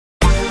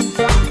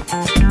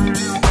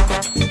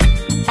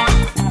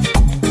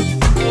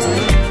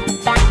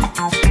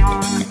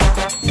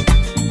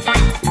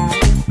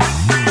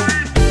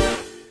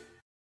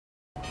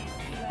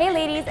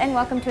and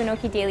welcome to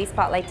Anoki Daily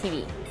Spotlight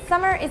TV.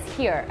 Summer is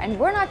here, and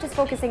we're not just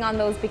focusing on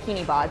those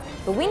bikini bods,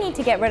 but we need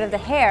to get rid of the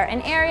hair in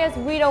areas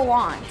we don't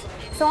want.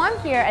 So I'm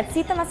here at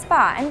SITAMAA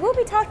Spa, and we'll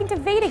be talking to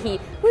Vedahi,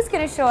 who's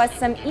going to show us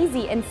some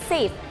easy and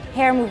safe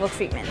hair removal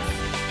treatments.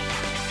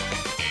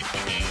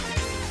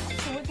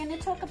 So we're going to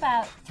talk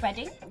about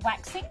threading,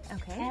 waxing,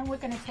 and we're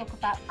going to talk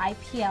about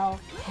IPL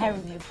hair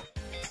removal.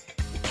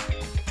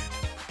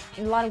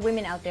 A lot of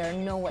women out there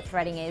know what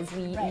threading is.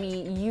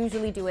 We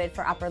usually do it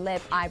for upper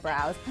lip,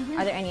 eyebrows.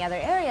 Are there any other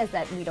areas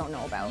that we don't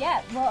know about?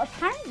 Yeah, well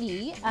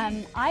apparently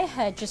I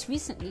heard just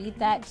recently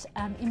that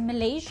in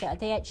Malaysia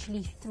they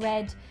actually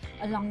thread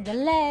along the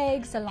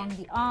legs, along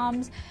the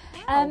arms.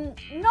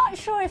 Not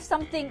sure if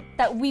something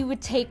that we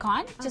would take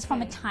on just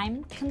from a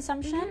time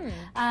consumption.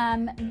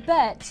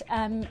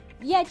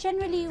 Yeah,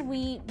 generally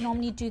we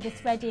normally do the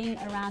threading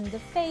around the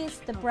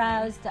face, the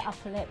brows, the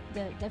upper lip,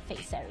 the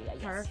face area.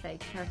 Yes.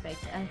 Perfect,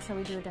 perfect. And shall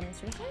we do a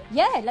demonstration?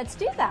 Yeah, let's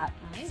do that.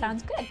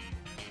 Sounds good.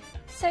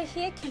 So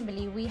here,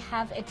 Kimberly, we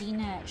have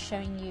Adina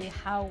showing you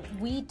how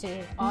we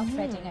do our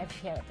threading over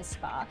here at the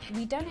spa.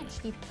 We don't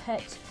actually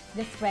put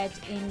the thread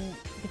in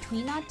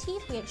between our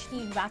teeth. We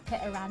actually wrap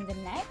it around the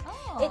neck.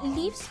 It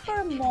leaves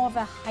for more of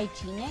a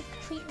hygienic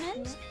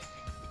treatment.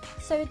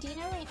 So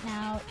Adina right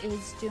now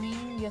is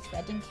doing your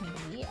threading,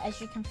 Kimberly.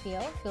 As you can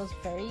feel, feels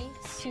very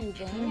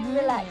soothing and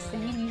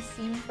relaxing, and you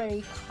seem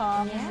very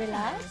calm and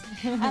relaxed.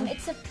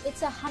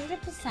 It's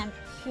 100%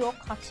 pure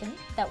cotton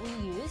that we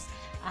use.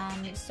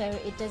 So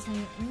it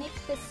doesn't nick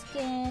the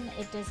skin,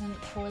 it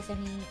doesn't cause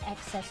any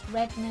excess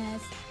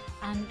redness,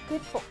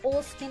 good for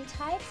all skin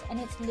types, and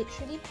it's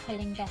literally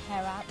pulling the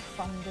hair out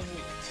from the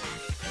root.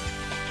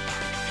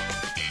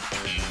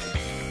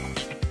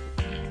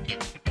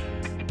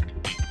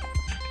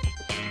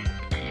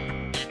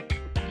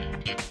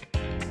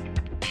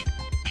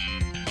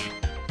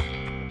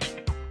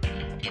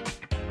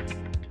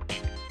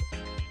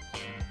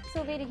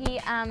 So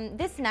Vedahi,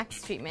 this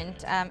next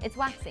treatment, it's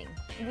waxing.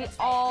 We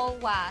all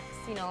wax,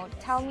 you know.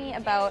 Tell me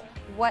about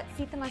what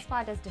SITAMAA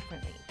Spa does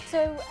differently.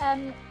 So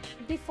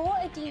before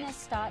Adina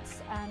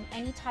starts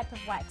any type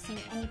of waxing,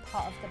 any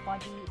part of the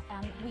body,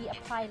 we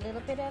apply a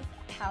little bit of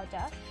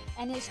powder,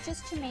 and it's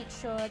just to make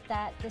sure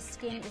that the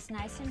skin is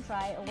nice and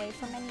dry, away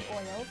from any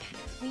oil.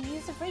 We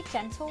use a very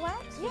gentle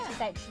wax, which is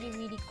actually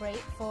really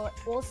great for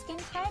all skin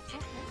types.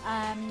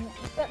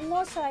 But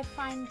more so, I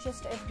find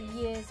just over the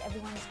years,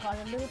 everyone's got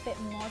a little bit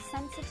more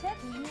sensitive.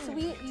 So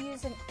we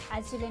use an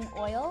azulin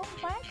oil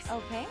wax.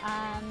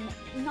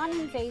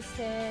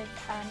 Non-invasive,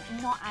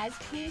 not as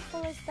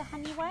painful as the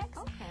honey wax.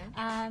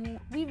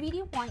 We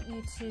really want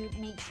you to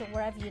make sure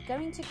wherever you're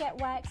going to get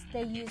waxed,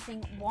 they're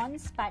using one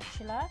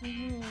spatula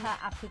per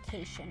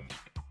application.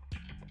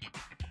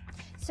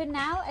 So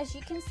now, as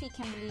you can see,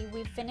 Kimberly,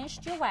 we've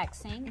finished your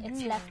waxing.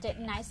 It's left it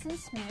nice and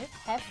smooth,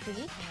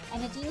 hair-free,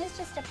 and Adina's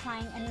just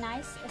applying a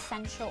nice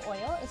essential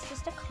oil. It's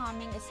just a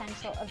calming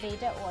essential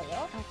Aveda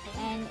oil,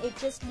 and it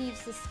just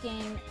leaves the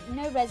skin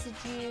no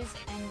residues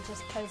and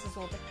just closes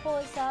all the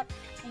pores up,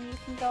 and you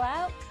can go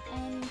out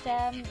and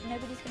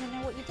nobody's going to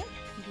know what you did.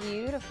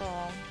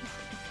 Beautiful.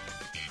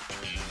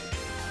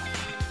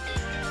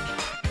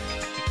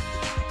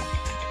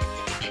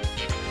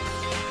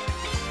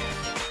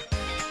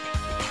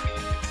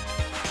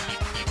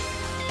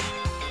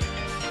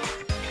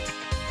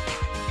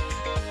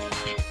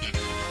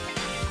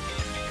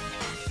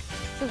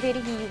 So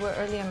Vedahi, you were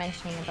earlier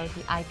mentioning about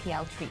the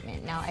IPL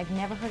treatment. Now, I've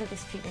never heard of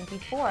this treatment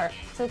before,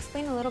 so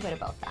explain a little bit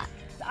about that.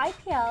 The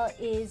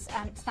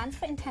IPL stands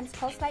for Intense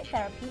Pulse Light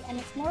Therapy, and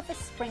it's more of a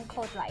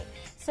sprinkled light.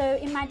 So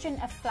imagine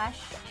a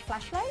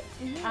flashlight.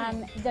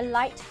 The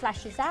light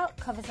flashes out,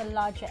 covers a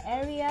larger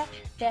area,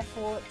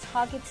 therefore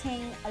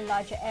targeting a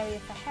larger area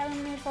for hair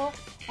removal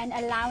and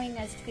allowing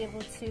us to be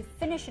able to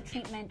finish a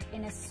treatment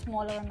in a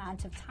smaller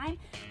amount of time,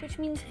 which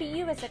means for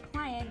you as a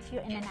client,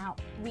 you're in and out.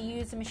 We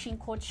use a machine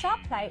called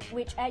SharpLight,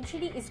 which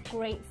actually is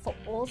great for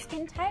all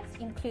skin types,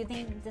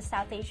 including the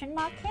South Asian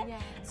market.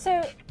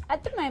 So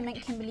at the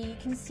moment, Kimberly, you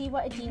can see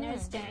what Adina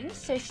is doing.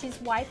 So she's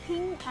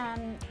wiping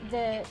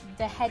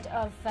the head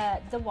of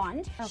the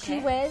wand. She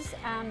wears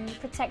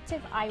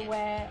protective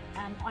eyewear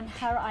on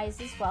her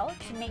eyes as well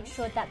to make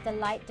sure that the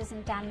light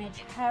doesn't damage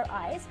her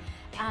eyes.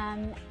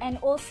 And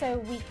also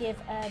we give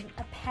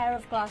a pair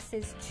of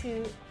glasses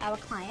to our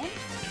client.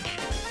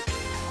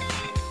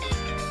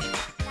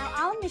 Now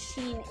our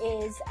machine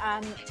is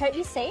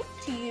totally safe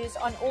to use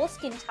on all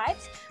skin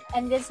types,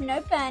 and there's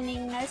no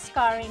burning, no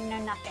scarring, no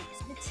nothing.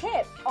 So the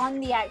tip on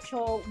the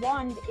actual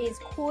wand is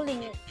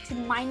cooling to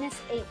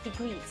 -8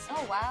 degrees.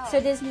 Oh wow. So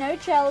there's no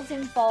gels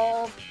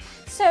involved.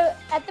 So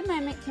at the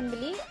moment,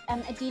 Kimberly,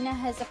 Adina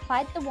has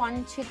applied the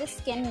wand to the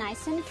skin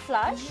nice and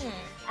flush,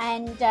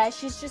 and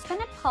she's just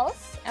going to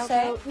pulse.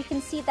 So we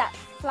can see that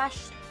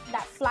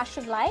flash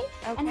of light.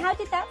 And how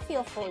did that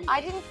feel for you?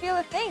 I didn't feel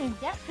a thing.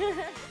 Yep.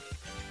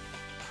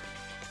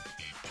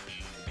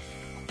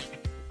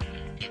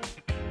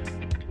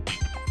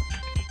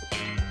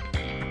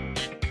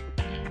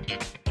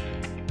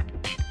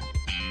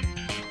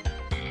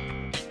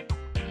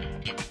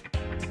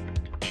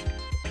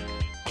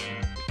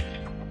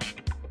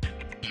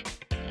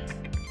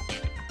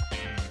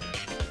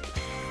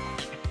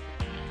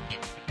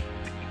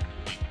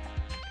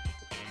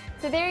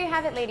 So there you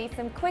have it, ladies,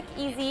 some quick,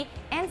 easy,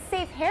 and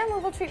safe hair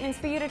removal treatments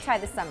for you to try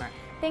this summer.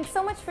 Thanks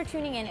so much for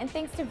tuning in, and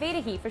thanks to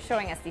Vedahi for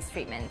showing us these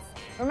treatments.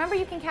 Remember,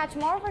 you can catch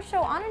more of our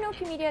show on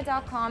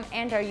anokimedia.com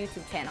and our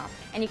YouTube channel,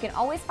 and you can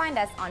always find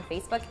us on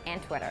Facebook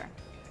and Twitter.